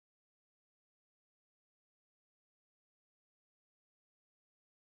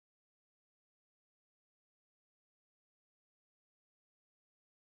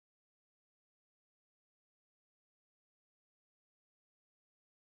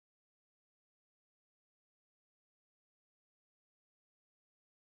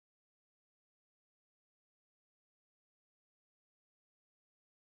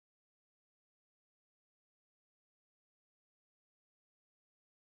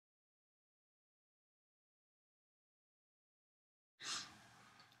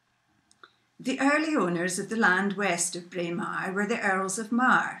The early owners of the land west of Braemar were the Earls of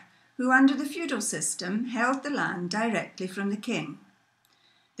Mar, who under the feudal system held the land directly from the king.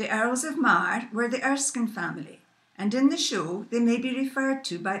 The Earls of Mar were the Erskine family, and in the show they may be referred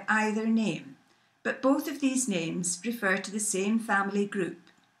to by either name, but both of these names refer to the same family group.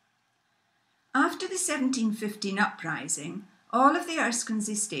 After the 1715 uprising, all of the Erskine's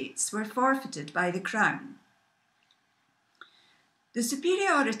estates were forfeited by the Crown. The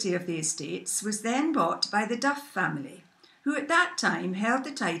superiority of the estates was then bought by the Duff family, who at that time held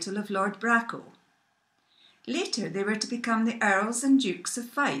the title of Lord Bracco. Later they were to become the Earls and Dukes of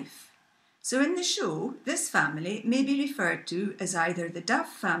Fife. So in the show, this family may be referred to as either the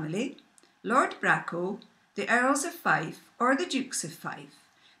Duff family, Lord Bracco, the Earls of Fife, or the Dukes of Fife,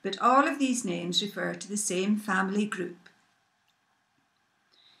 but all of these names refer to the same family group.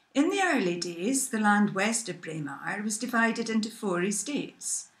 In the early days, the land west of Braemar was divided into 4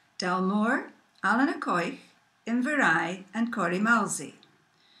 estates: Dalmore, Allanacoich, Inverrye and Corrymalsey.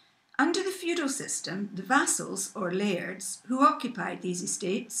 Under the feudal system, the vassals, or lairds, who occupied these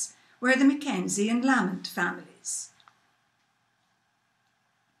estates were the Mackenzie and Lamont families.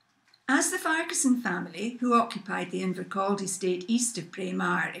 As the Farquharson family, who occupied the Invercald estate east of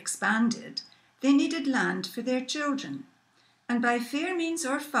Braemar, expanded, they needed land for their children, and by fair means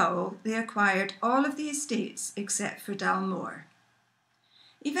or foul they acquired all of the estates except for Dalmore.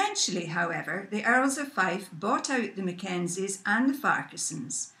 Eventually, however, the Earls of Fife bought out the Mackenzies and the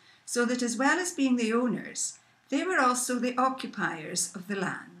Farquharsons, so that as well as being the owners, they were also the occupiers of the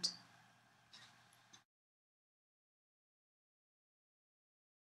land.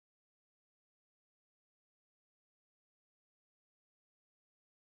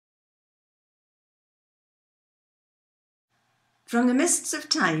 From the mists of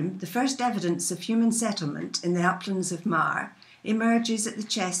time, the first evidence of human settlement in the uplands of Mar emerges at the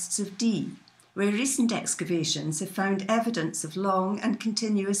Chests of Dee, where recent excavations have found evidence of long and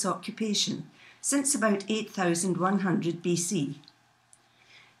continuous occupation since about 8100 BC.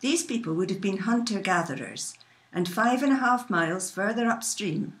 These people would have been hunter-gatherers, and 5.5 miles further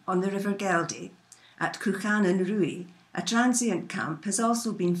upstream on the River Gelde, at Cuchanan Rui, a transient camp has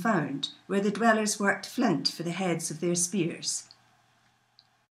also been found where the dwellers worked flint for the heads of their spears.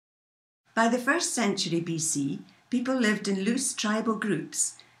 By the 1st century BC, people lived in loose tribal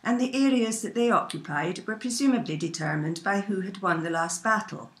groups, and the areas that they occupied were presumably determined by who had won the last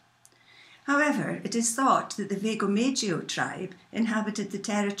battle. However, it is thought that the Vegomagio tribe inhabited the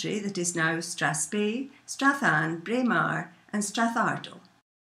territory that is now Strathspey, Strathann, Braemar and Strathardo.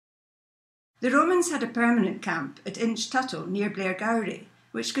 The Romans had a permanent camp at Inchtuttle near Blairgowrie,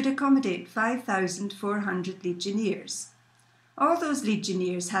 which could accommodate 5,400 legionnaires. All those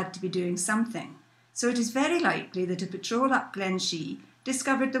legionnaires had to be doing something, so it is very likely that a patrol up Glen Shee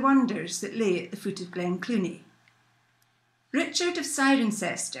discovered the wonders that lay at the foot of Glen Cluny. Richard of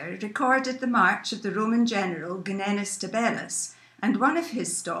Cirencester recorded the march of the Roman general Genenus Tabellus, and one of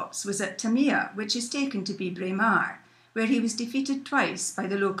his stops was at Tamia, which is taken to be Braemar, where he was defeated twice by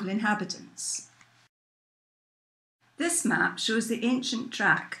the local inhabitants. This map shows the ancient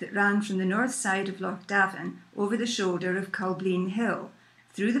track that ran from the north side of Loch Davin over the shoulder of Culbleen Hill,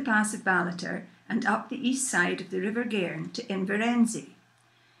 through the Pass of Ballater and up the east side of the River Gairn to Inverenzie.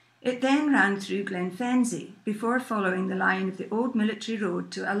 It then ran through Glenfenzie before following the line of the old military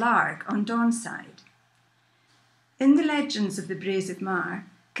road to Alarg on Donside. In the legends of the Braes of Mar,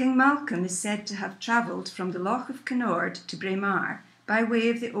 King Malcolm is said to have travelled from the Loch of Kinnaird to Braemar by way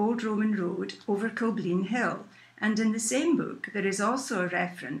of the old Roman road over Culbleen Hill, and in the same book there is also a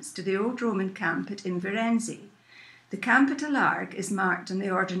reference to the old Roman camp at Inverenzie. The camp at Alarg is marked on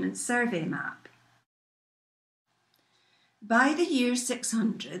the Ordnance Survey map. By the year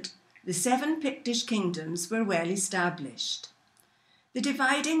 600, the 7 Pictish kingdoms were well established. The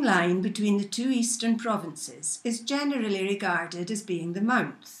dividing line between the 2 eastern provinces is generally regarded as being the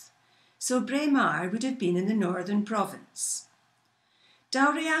Mouth, so Braemar would have been in the northern province.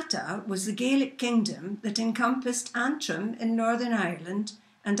 Dalriata was the Gaelic kingdom that encompassed Antrim in Northern Ireland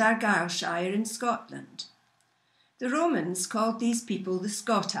and Argyllshire in Scotland. The Romans called these people the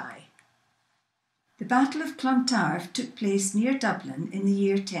Scotai. The Battle of Clontarf took place near Dublin in the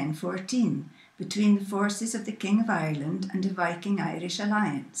year 1014, between the forces of the King of Ireland and a Viking-Irish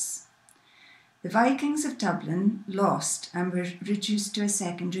alliance. The Vikings of Dublin lost and were reduced to a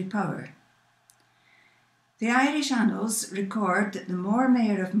secondary power. The Irish annals record that the Mór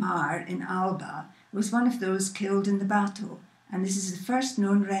Mayor of Mar in Alba was one of those killed in the battle, and this is the first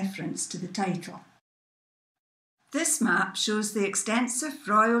known reference to the title. This map shows the extensive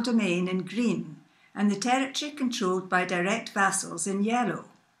royal domain in green and the territory controlled by direct vassals in yellow.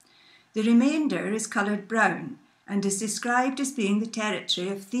 The remainder is coloured brown and is described as being the territory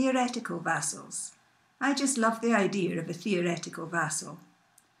of theoretical vassals. I just love the idea of a theoretical vassal.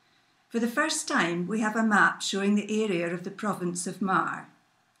 For the first time, we have a map showing the area of the province of Mar.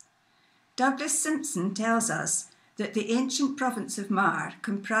 Douglas Simpson tells us that the ancient province of Mar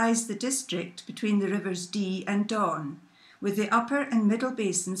comprised the district between the rivers Dee and Don, with the upper and middle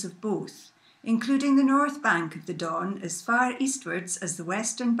basins of both, including the north bank of the Don as far eastwards as the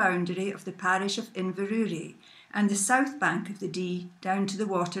western boundary of the parish of Inverurie, and the south bank of the Dee down to the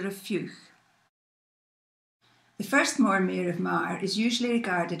water of Fuch. The first Mayor of Mar is usually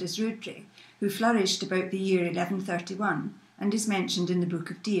regarded as Rhodri, who flourished about the year 1131 and is mentioned in the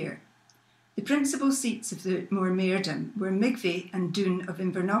Book of Deer. The principal seats of the Maordom were Migve and Doon of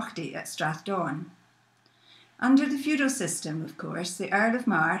Invernochty at Strathdon. Under the feudal system, of course, the Earl of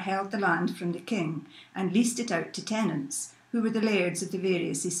Mar held the land from the king and leased it out to tenants, who were the lairds of the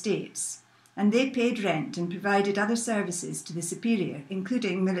various estates, and they paid rent and provided other services to the superior,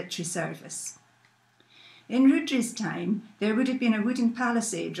 including military service. In Rhodri's time, there would have been a wooden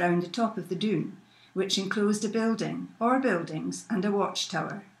palisade round the top of the Doon, which enclosed a building, or buildings, and a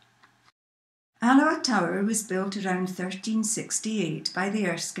watchtower. Alloa Tower was built around 1368 by the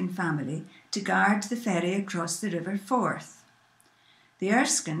Erskine family to guard the ferry across the River Forth. The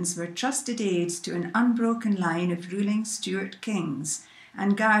Erskines were trusted aides to an unbroken line of ruling Stuart kings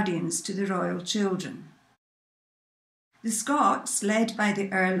and guardians to the royal children. The Scots, led by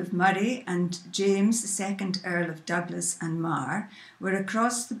the Earl of Murray and James II Earl of Douglas and Mar, were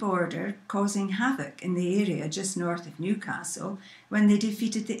across the border causing havoc in the area just north of Newcastle when they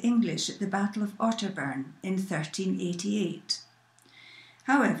defeated the English at the Battle of Otterburn in 1388.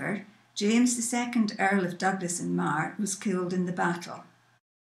 However, James II Earl of Douglas and Mar was killed in the battle.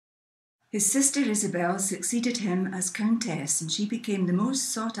 His sister Isabel succeeded him as Countess, and she became the most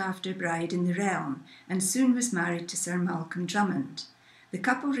sought-after bride in the realm and soon was married to Sir Malcolm Drummond. The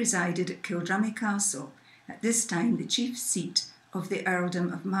couple resided at Kildrummy Castle, at this time the chief seat of the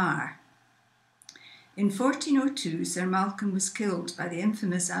Earldom of Mar. In 1402, Sir Malcolm was killed by the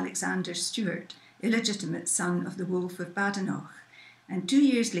infamous Alexander Stewart, illegitimate son of the Wolf of Badenoch, and 2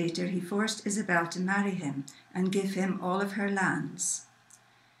 years later he forced Isabel to marry him and give him all of her lands.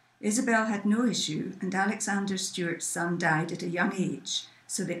 Isabel had no issue, and Alexander Stuart's son died at a young age,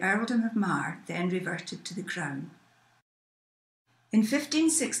 so the Earldom of Mar then reverted to the crown. In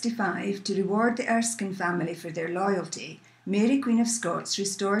 1565, to reward the Erskine family for their loyalty, Mary Queen of Scots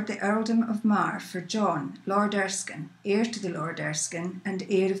restored the Earldom of Mar for John, Lord Erskine, heir to the Lord Erskine and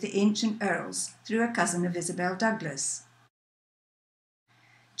heir of the ancient earls, through a cousin of Isabel Douglas.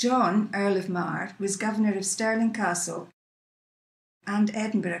 John, Earl of Mar, was governor of Stirling Castle and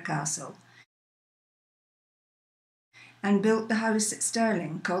Edinburgh Castle, and built the house at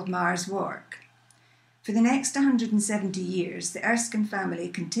Stirling called Mar's Wark. For the next 170 years, the Erskine family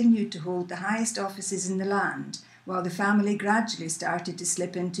continued to hold the highest offices in the land, while the family gradually started to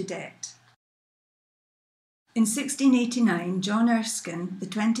slip into debt. In 1689, John Erskine, the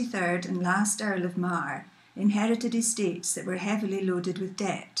 23rd and last Earl of Mar, inherited estates that were heavily loaded with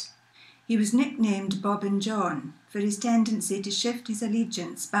debt. He was nicknamed Bobbin John for his tendency to shift his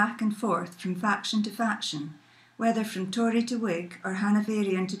allegiance back and forth from faction to faction, whether from Tory to Whig or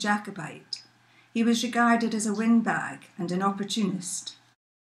Hanoverian to Jacobite. He was regarded as a windbag and an opportunist.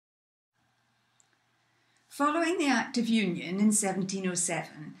 Following the Act of Union in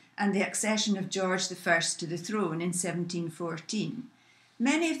 1707 and the accession of George I to the throne in 1714,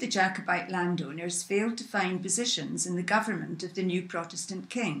 many of the Jacobite landowners failed to find positions in the government of the new Protestant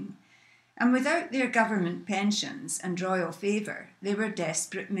king, and without their government pensions and royal favour, they were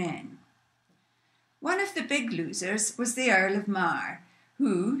desperate men. One of the big losers was the Earl of Mar,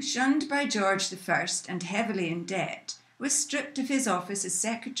 who, shunned by George I and heavily in debt, was stripped of his office as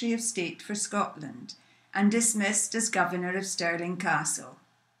Secretary of State for Scotland and dismissed as Governor of Stirling Castle.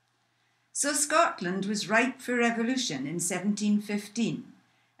 So Scotland was ripe for revolution in 1715,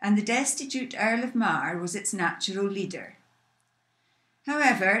 and the destitute Earl of Mar was its natural leader.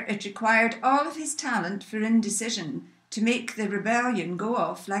 However, it required all of his talent for indecision to make the rebellion go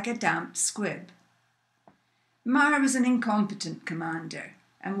off like a damp squib. Mar was an incompetent commander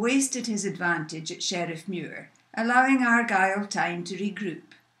and wasted his advantage at Sheriff Muir, allowing Argyll time to regroup,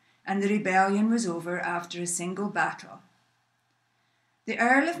 and the rebellion was over after a single battle. The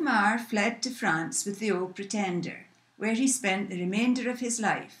Earl of Mar fled to France with the Old Pretender, where he spent the remainder of his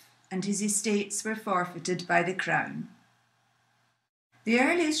life, and his estates were forfeited by the Crown. The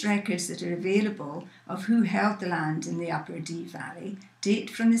earliest records that are available of who held the land in the Upper Dee Valley date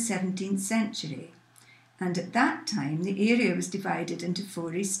from the 17th century, and at that time the area was divided into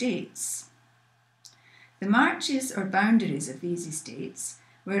 4 estates. The marches or boundaries of these estates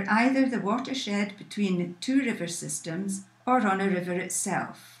were either the watershed between 2 river systems or on a river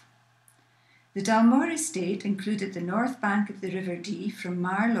itself. The Dalmore estate included the north bank of the River Dee from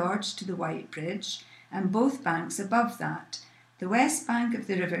Mar Lodge to the White Bridge, and both banks above that, the west bank of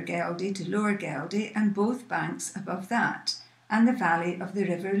the River Geldie to Lower Geldie and both banks above that, and the valley of the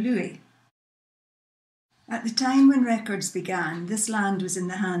River Louis. At the time when records began, this land was in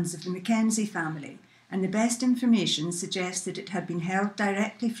the hands of the Mackenzie family, and the best information suggests that it had been held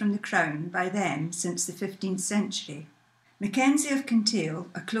directly from the crown by them since the 15th century. Mackenzie of Kintail,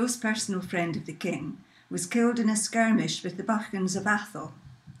 a close personal friend of the king, was killed in a skirmish with the Buchans of Athol.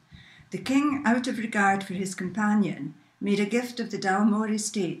 The king, out of regard for his companion, made a gift of the Dalmore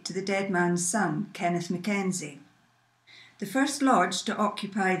estate to the dead man's son, Kenneth Mackenzie. The first lodge to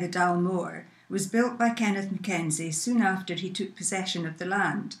occupy the Dalmore was built by Kenneth Mackenzie soon after he took possession of the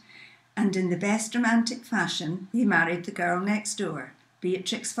land, and in the best romantic fashion he married the girl next door,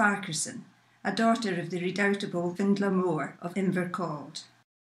 Beatrix Farquharson, a daughter of the redoubtable Findla More of Invercauld.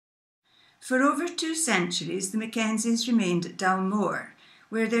 For over 2 centuries the Mackenzies remained at Dalmore,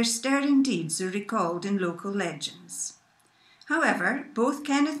 where their stirring deeds are recalled in local legends. However, both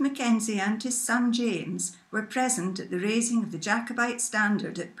Kenneth Mackenzie and his son James were present at the raising of the Jacobite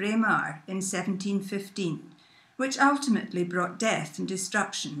standard at Braemar in 1715, which ultimately brought death and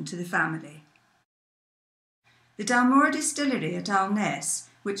destruction to the family. The Dalmore distillery at Alness,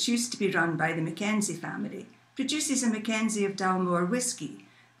 which used to be run by the Mackenzie family, produces a Mackenzie of Dalmore whisky,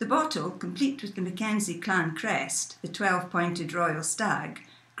 the bottle, complete with the Mackenzie clan crest, the 12-pointed royal stag,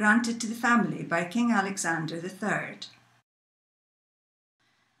 granted to the family by King Alexander III.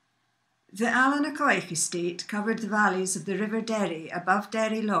 The Allanacoich estate covered the valleys of the River Derry above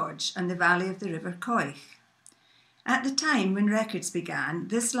Derry Lodge and the valley of the River Coich. At the time when records began,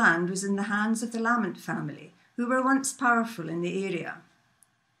 this land was in the hands of the Lamont family, who were once powerful in the area.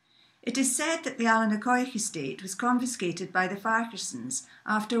 It is said that the Allanacoich estate was confiscated by the Farquharsons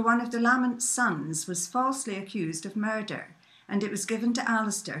after one of the Lamont's sons was falsely accused of murder, and it was given to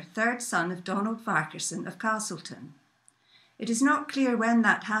Alistair, 3rd son of Donald Farquharson of Castleton. It is not clear when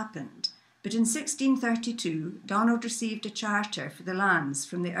that happened, but in 1632 Donald received a charter for the lands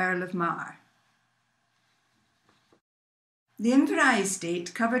from the Earl of Mar. The Inverrigh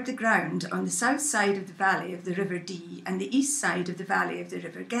estate covered the ground on the south side of the valley of the River Dee and the east side of the valley of the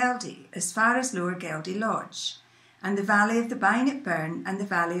River Geldie, as far as Lower Geldie Lodge, and the valley of the Bynett Burn and the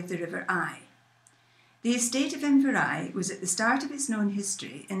valley of the River Eye. The estate of Inverrigh was at the start of its known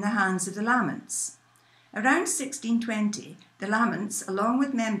history in the hands of the Lamonts. Around 1620, the Lamonts, along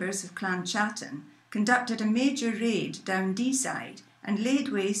with members of Clan Chattan, conducted a major raid down Deeside and laid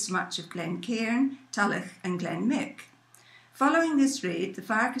waste much of Glencairn, Tulloch and Glenmick. Following this raid, the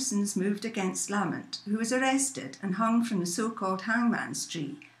Farquharsons moved against Lamont, who was arrested and hung from the so-called Hangman's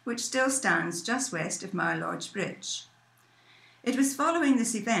Tree, which still stands just west of Mar Lodge Bridge. It was following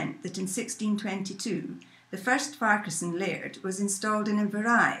this event that in 1622 the first Farquharson laird was installed in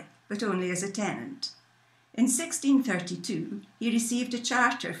Inverrigh, but only as a tenant. In 1632 he received a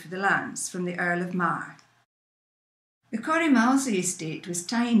charter for the lands from the Earl of Mar. The Corrimalsey estate was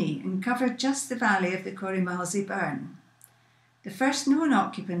tiny and covered just the valley of the Corrimalsey Burn. The first known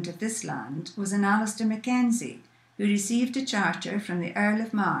occupant of this land was an Alistair Mackenzie, who received a charter from the Earl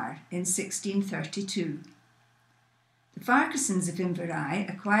of Mar in 1632. The Farquharsons of Inverrigh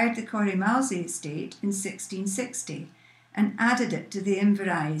acquired the Corrimalsey estate in 1660 and added it to the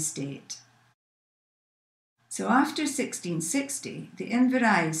Inverrigh estate. So after 1660, the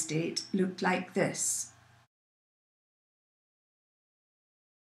Inverrigh estate looked like this.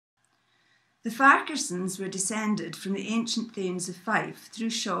 The Farquharsons were descended from the ancient Thanes of Fife through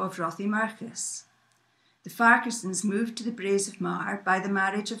Shaw of Rothiemurchus. The Farquharsons moved to the Braes of Mar by the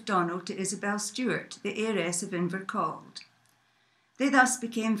marriage of Donald to Isabel Stewart, the heiress of Invercauld. They thus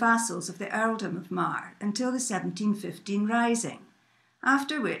became vassals of the Earldom of Mar until the 1715 Rising,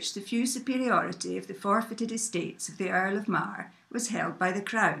 after which the feud superiority of the forfeited estates of the Earl of Mar was held by the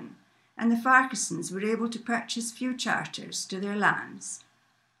Crown, and the Farquharsons were able to purchase few charters to their lands.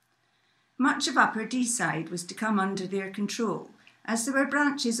 Much of Upper Deeside was to come under their control, as there were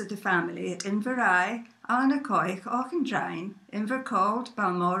branches of the family at Inverrigh, Allanacoich, Auchendrain, Invercauld,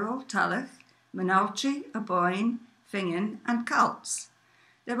 Balmoral, Tulloch, Manultry, Aboyne, Finghan and Cults.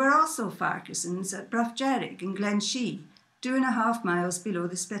 There were also Farquharsons at Bruffgerrig and Glenshee, 2.5 miles below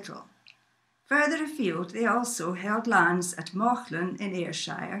the Spittal. Further afield they also held lands at Mauchline in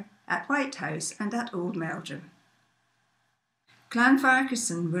Ayrshire, at Whitehouse and at Old Meldrum. Clan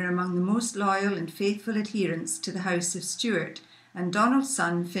Farquharson were among the most loyal and faithful adherents to the House of Stuart, and Donald's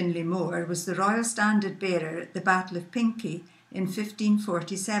son Finlay More was the royal standard bearer at the Battle of Pinkie in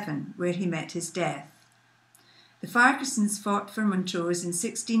 1547, where he met his death. The Farquharsons fought for Montrose in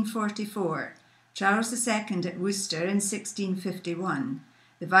 1644, Charles II at Worcester in 1651,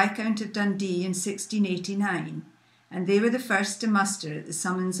 the Viscount of Dundee in 1689, and they were the first to muster at the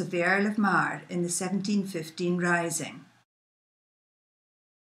summons of the Earl of Mar in the 1715 Rising.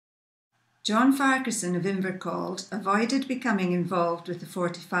 John Farquharson of Invercald avoided becoming involved with the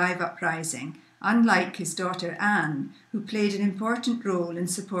 45 uprising, unlike his daughter Anne, who played an important role in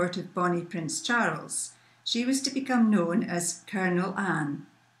support of Bonnie Prince Charles. She was to become known as Colonel Anne.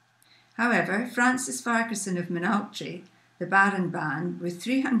 However, Francis Farquharson of Montultrie, the Baron Ban, with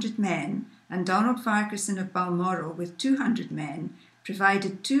 300 men, and Donald Farquharson of Balmoral with 200 men,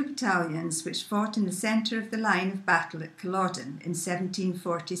 provided 2 battalions which fought in the centre of the line of battle at Culloden in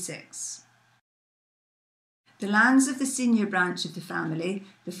 1746. The lands of the senior branch of the family,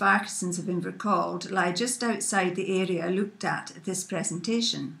 the Farquharsons of Invercald, lie just outside the area looked at this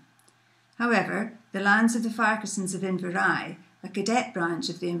presentation. However, the lands of the Farquharsons of Inverrye, a cadet branch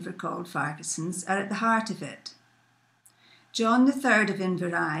of the Invercald Farquharsons, are at the heart of it. John III of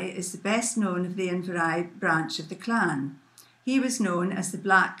Inverrye is the best known of the Inverrye branch of the clan. He was known as the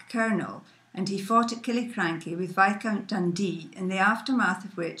Black Colonel, and he fought at Killiecrankie with Viscount Dundee, in the aftermath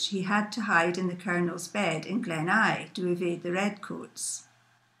of which he had to hide in the Colonel's bed in Gleneye to evade the Redcoats.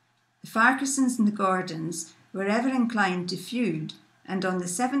 The Farquharsons and the Gordons were ever inclined to feud, and on the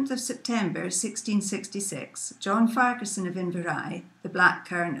 7th of September 1666, John Farquharson of Inverrye, the Black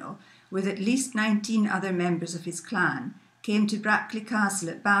Colonel, with at least 19 other members of his clan, came to Brackley Castle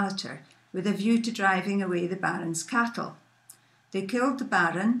at Ballater with a view to driving away the Baron's cattle. They killed the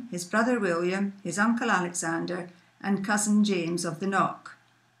Baron, his brother William, his uncle Alexander, and cousin James of the Knock.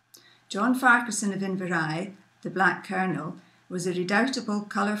 John Farquharson of Inverrye, the Black Colonel, was a redoubtable,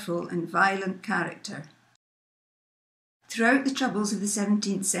 colourful and violent character. Throughout the troubles of the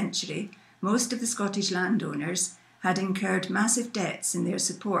 17th century, most of the Scottish landowners had incurred massive debts in their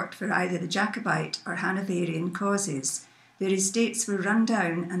support for either the Jacobite or Hanoverian causes. Their estates were run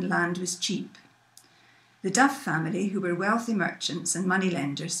down and land was cheap. The Duff family, who were wealthy merchants and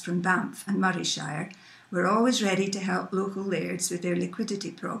moneylenders from Banff and Murrayshire, were always ready to help local lairds with their liquidity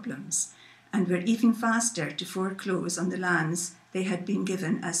problems, and were even faster to foreclose on the lands they had been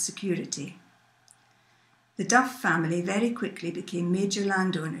given as security. The Duff family very quickly became major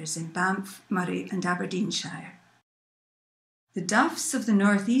landowners in Banff, Murray and Aberdeenshire. The Duffs of the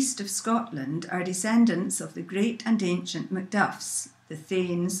northeast of Scotland are descendants of the great and ancient Macduffs, the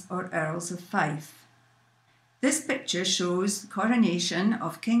Thanes or Earls of Fife. This picture shows the coronation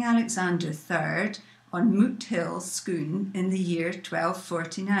of King Alexander III on Moot Hill, Scone, in the year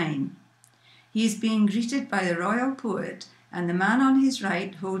 1249. He is being greeted by the royal poet, and the man on his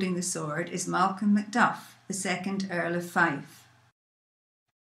right holding the sword is Malcolm Macduff, the second Earl of Fife.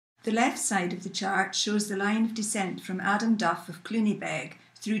 The left side of the chart shows the line of descent from Adam Duff of Clunibeg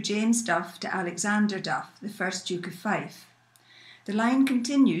through James Duff to Alexander Duff, the first Duke of Fife. The line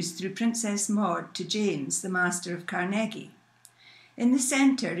continues through Princess Maud to James, the Master of Carnegie. In the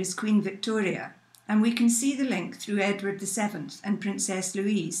centre is Queen Victoria, and we can see the link through Edward VII and Princess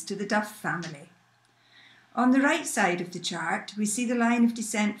Louise to the Duff family. On the right side of the chart, we see the line of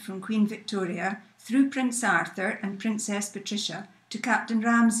descent from Queen Victoria through Prince Arthur and Princess Patricia to Captain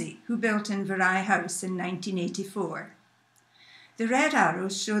Ramsay, who built Inverrye House in 1984. The red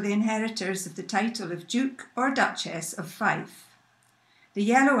arrows show the inheritors of the title of Duke or Duchess of Fife. The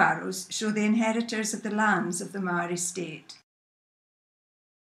yellow arrows show the inheritors of the lands of the Mar estate.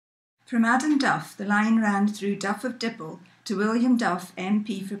 From Adam Duff, the line ran through Duff of Dibble to William Duff,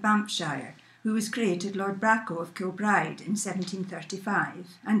 MP for Banffshire, who was created Lord Bracco of Kilbride in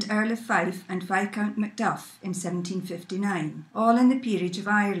 1735, and Earl of Fife and Viscount Macduff in 1759, all in the peerage of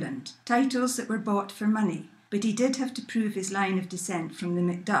Ireland, titles that were bought for money, but he did have to prove his line of descent from the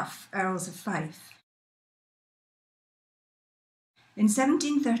Macduff, Earls of Fife. In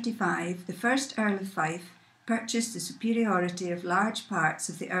 1735, the first Earl of Fife purchased the superiority of large parts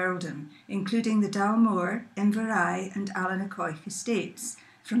of the earldom, including the Dalmore, Inverrye and Allanacoich estates,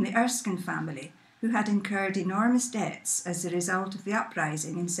 from the Erskine family, who had incurred enormous debts as a result of the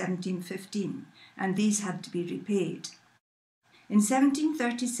uprising in 1715, and these had to be repaid. In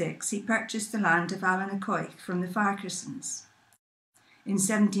 1736, he purchased the land of Allanacoich from the Farquharsons. In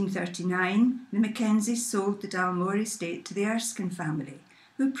 1739, the Mackenzies sold the Dalmore estate to the Erskine family,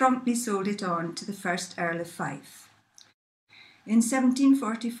 who promptly sold it on to the first Earl of Fife. In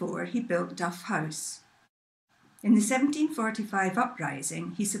 1744, he built Duff House. In the 1745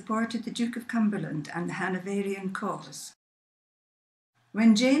 uprising, he supported the Duke of Cumberland and the Hanoverian cause.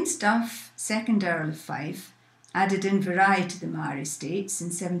 When James Duff, 2nd Earl of Fife, added Inverary to the Mar estates in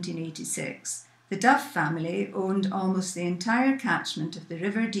 1786, the Duff family owned almost the entire catchment of the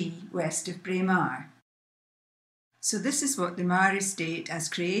River Dee west of Braemar. So this is what the Mar estate, as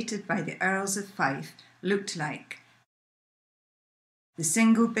created by the Earls of Fife, looked like. The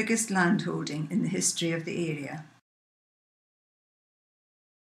single biggest landholding in the history of the area.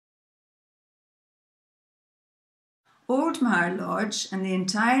 Old Mar Lodge and the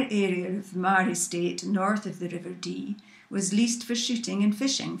entire area of the Mar estate north of the River Dee was leased for shooting and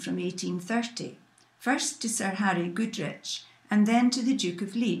fishing from 1830, first to Sir Harry Goodrich and then to the Duke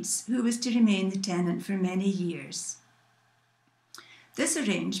of Leeds, who was to remain the tenant for many years. This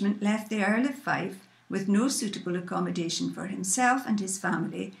arrangement left the Earl of Fife with no suitable accommodation for himself and his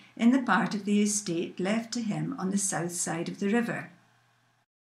family in the part of the estate left to him on the south side of the river.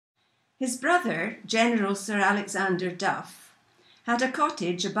 His brother, General Sir Alexander Duff, had a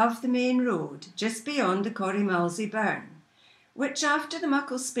cottage above the main road just beyond the Corrimalsey burn, which after the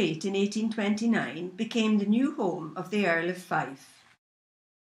Muckle Spate in 1829 became the new home of the Earl of Fife.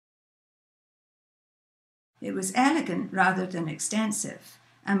 It was elegant rather than extensive,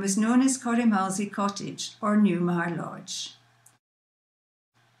 and was known as Corrimalsey Cottage or New Mar Lodge.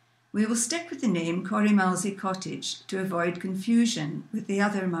 We will stick with the name Corrimalsey Cottage to avoid confusion with the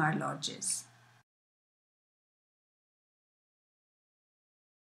other Mar Lodges.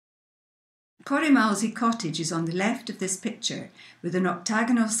 Corrimalsey Cottage is on the left of this picture with an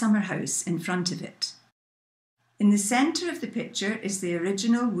octagonal summer house in front of it. In the centre of the picture is the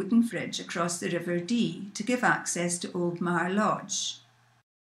original wooden bridge across the River Dee to give access to Old Mar Lodge.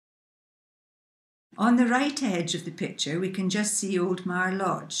 On the right edge of the picture we can just see Old Mar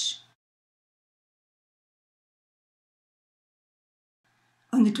Lodge.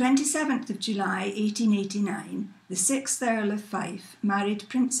 On the 27th of July 1889, the 6th Earl of Fife married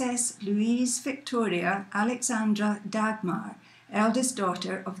Princess Louise Victoria Alexandra Dagmar, eldest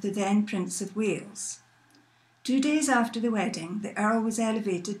daughter of the then Prince of Wales. 2 days after the wedding, the Earl was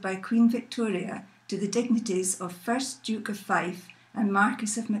elevated by Queen Victoria to the dignities of 1st Duke of Fife and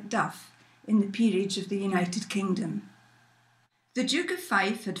Marquess of Macduff in the peerage of the United Kingdom. The Duke of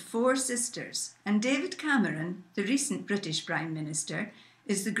Fife had 4 sisters, and David Cameron, the recent British Prime Minister,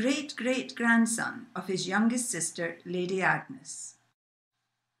 is the great-great-grandson of his youngest sister, Lady Agnes.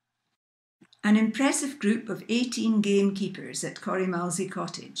 An impressive group of 18 gamekeepers at Corrimalsey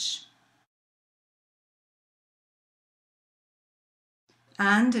Cottage.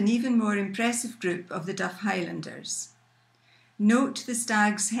 And an even more impressive group of the Duff Highlanders. Note the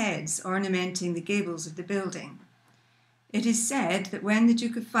stags' heads ornamenting the gables of the building. It is said that when the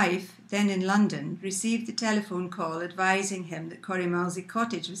Duke of Fife, then in London, received the telephone call advising him that Corrimalsey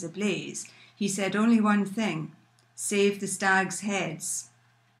Cottage was ablaze, he said only one thing: save the stags' heads.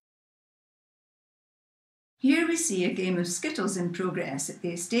 Here we see a game of skittles in progress at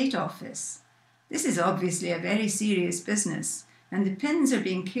the estate office. This is obviously a very serious business, and the pins are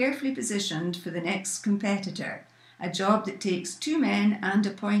being carefully positioned for the next competitor, a job that takes 2 men and a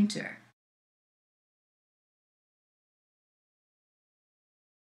pointer.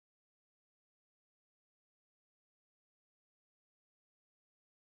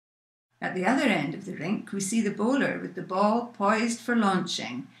 At the other end of the rink, we see the bowler with the ball poised for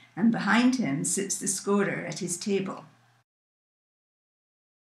launching, and behind him sits the scorer at his table.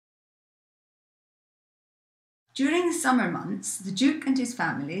 During the summer months, the Duke and his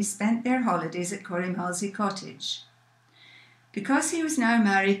family spent their holidays at Corrimalsey Cottage. Because he was now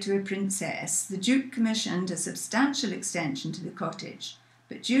married to a princess, the Duke commissioned a substantial extension to the cottage,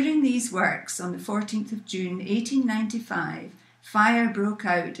 but during these works on the 14th of June 1895, fire broke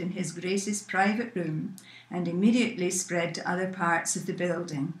out in His Grace's private room and immediately spread to other parts of the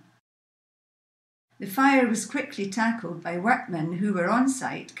building. The fire was quickly tackled by workmen who were on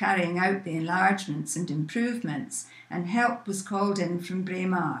site carrying out the enlargements and improvements, and help was called in from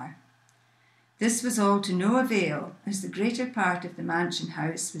Braemar. This was all to no avail, as the greater part of the mansion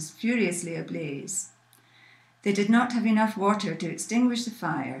house was furiously ablaze. They did not have enough water to extinguish the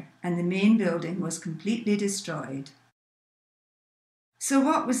fire, and the main building was completely destroyed. So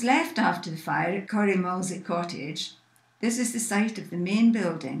what was left after the fire at Corrimalsey Cottage? This is the site of the main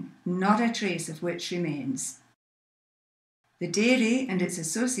building, not a trace of which remains. The dairy and its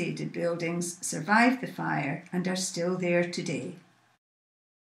associated buildings survived the fire and are still there today.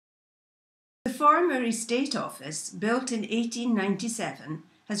 The former estate office, built in 1897,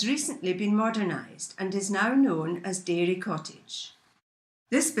 has recently been modernised and is now known as Dairy Cottage.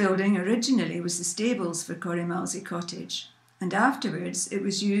 This building originally was the stables for Corrimalsey Cottage, and afterwards it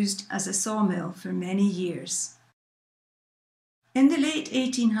was used as a sawmill for many years. In the late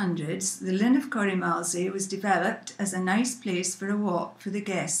 1800s, the Linn of Corrimalsey was developed as a nice place for a walk for the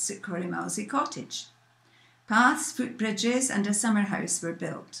guests at Corrimalsey Cottage. Paths, footbridges and a summer house were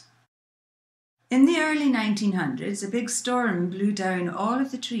built. In the early 1900s, a big storm blew down all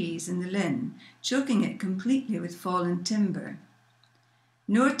of the trees in the Linn, choking it completely with fallen timber.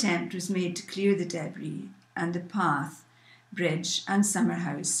 No attempt was made to clear the debris, and the path, bridge and summer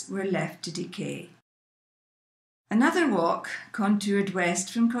house were left to decay. Another walk contoured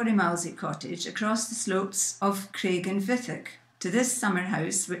west from Corrimalsey Cottage across the slopes of Craigenvithach to this summer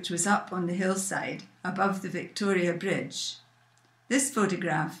house, which was up on the hillside above the Victoria Bridge. This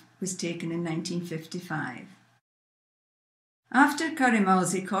photograph was taken in 1955. After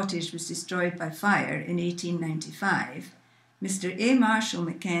Corrimalsey Cottage was destroyed by fire in 1895, Mr. A. Marshall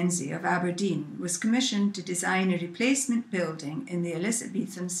Mackenzie of Aberdeen was commissioned to design a replacement building in the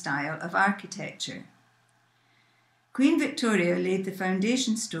Elizabethan style of architecture. Queen Victoria laid the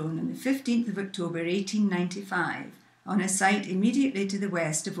foundation stone on the 15th of October 1895 on a site immediately to the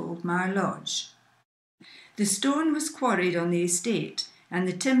west of Old Mar Lodge. The stone was quarried on the estate, and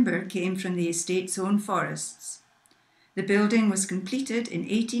the timber came from the estate's own forests. The building was completed in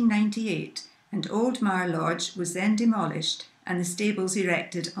 1898, and Old Mar Lodge was then demolished and the stables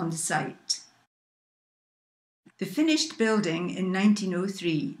erected on the site. The finished building in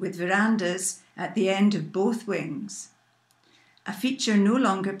 1903 with verandas at the end of both wings, a feature no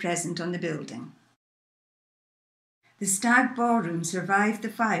longer present on the building. The Stag Ballroom survived the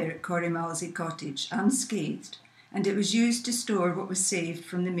fire at Corrimalsey Cottage unscathed, and it was used to store what was saved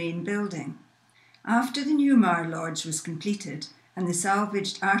from the main building. After the new Mar Lodge was completed and the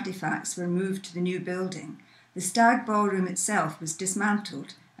salvaged artefacts were moved to the new building, the Stag Ballroom itself was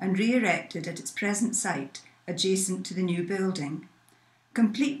dismantled and re-erected at its present site adjacent to the new building,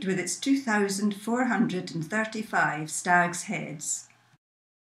 complete with its 2,435 stags' heads.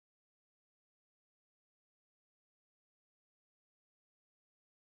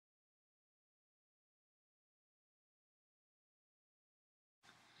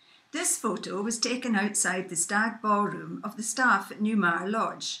 This photo was taken outside the Stag Ballroom of the staff at New Mar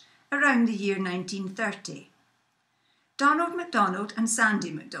Lodge around the year 1930. Donald MacDonald and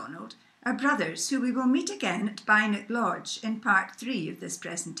Sandy MacDonald are brothers who we will meet again at Bynach Lodge in part 3 of this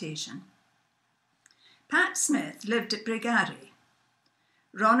presentation. Pat Smith lived at Brigary.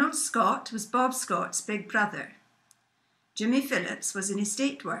 Ronald Scott was Bob Scott's big brother. Jimmy Phillips was an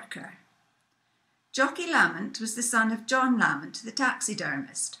estate worker. Jockey Lamont was the son of John Lamont, the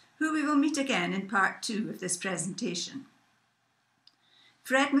taxidermist, who we will meet again in part 2 of this presentation.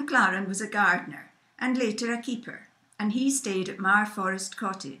 Fred McLaren was a gardener and later a keeper, and he stayed at Mar Forest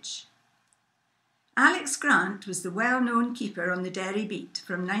Cottage. Alex Grant was the well-known keeper on the Derry Beat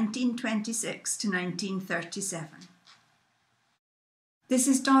from 1926 to 1937. This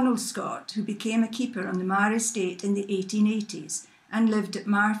is Donald Scott, who became a keeper on the Mar estate in the 1880s and lived at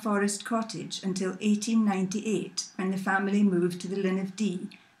Mar Forest Cottage until 1898, when the family moved to the Linn of Dee,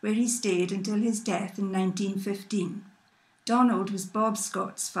 where he stayed until his death in 1915. Donald was Bob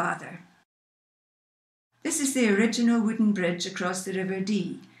Scott's father. This is the original wooden bridge across the River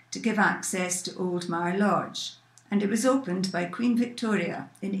Dee to give access to Old Mar Lodge, and it was opened by Queen Victoria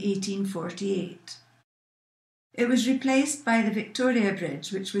in 1848. It was replaced by the Victoria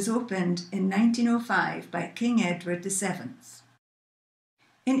Bridge, which was opened in 1905 by King Edward VII.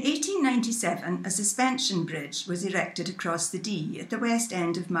 In 1897, a suspension bridge was erected across the Dee at the west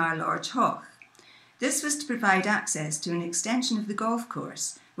end of Mar Lodge Hoch. This was to provide access to an extension of the golf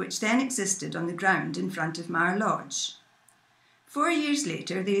course, which then existed on the ground in front of Mar Lodge. 4 years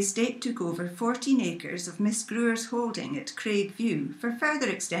later, the estate took over 14 acres of Miss Brewer's holding at Craig View for further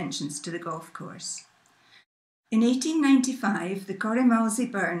extensions to the golf course. In 1895, the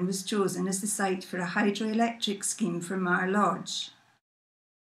Corrimalsey Burn was chosen as the site for a hydroelectric scheme for Mar Lodge.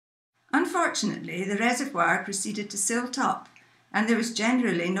 Unfortunately, the reservoir proceeded to silt up, and there was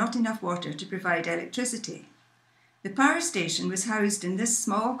generally not enough water to provide electricity. The power station was housed in this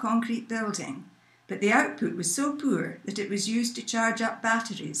small concrete building, but the output was so poor that it was used to charge up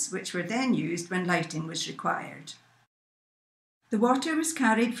batteries, which were then used when lighting was required. The water was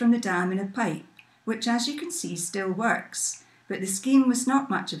carried from the dam in a pipe, which, as you can see, still works, but the scheme was not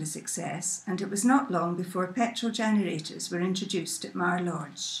much of a success, and it was not long before petrol generators were introduced at Mar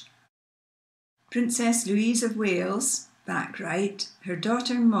Lodge. Princess Louise of Wales, back right, her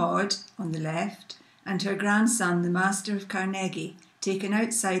daughter Maud on the left, and her grandson, the Master of Carnegie, taken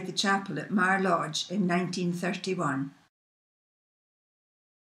outside the chapel at Mar Lodge in 1931.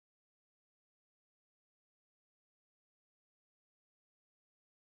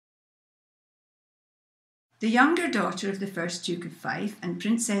 The younger daughter of the first Duke of Fife and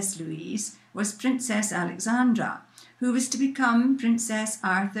Princess Louise was Princess Alexandra, who was to become Princess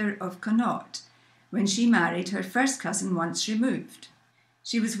Arthur of Connaught when she married her first cousin once removed.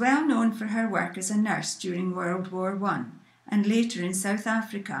 She was well known for her work as a nurse during World War I and later in South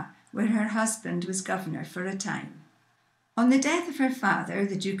Africa, where her husband was governor for a time. On the death of her father,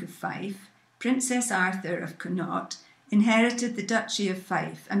 the Duke of Fife, Princess Arthur of Connaught inherited the Duchy of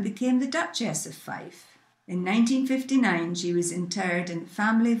Fife and became the Duchess of Fife. In 1959, she was interred in the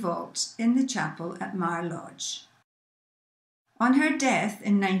family vault in the chapel at Mar Lodge. On her death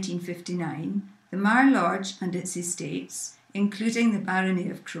in 1959, the Mar Lodge and its estates, including the Barony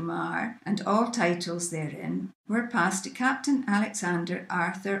of Cromer and all titles therein, were passed to Captain Alexander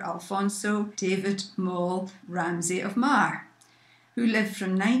Arthur Alfonso David Mole Ramsay of Mar, who lived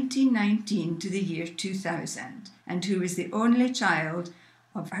from 1919 to the year 2000, and who was the only child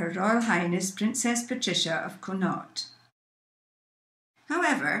of Her Royal Highness Princess Patricia of Connaught.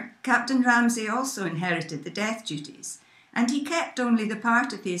 However, Captain Ramsay also inherited the death duties, and he kept only the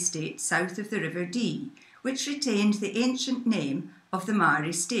part of the estate south of the River Dee, which retained the ancient name of the Mar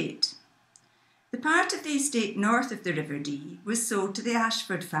estate. The part of the estate north of the River Dee was sold to the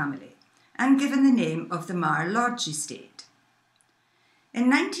Ashford family and given the name of the Mar Lodge estate. In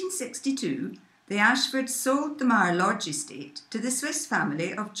 1962, the Ashfords sold the Mar Lodge estate to the Swiss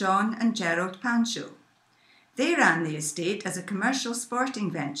family of John and Gerald Pancho. They ran the estate as a commercial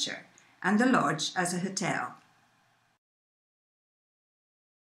sporting venture and the lodge as a hotel.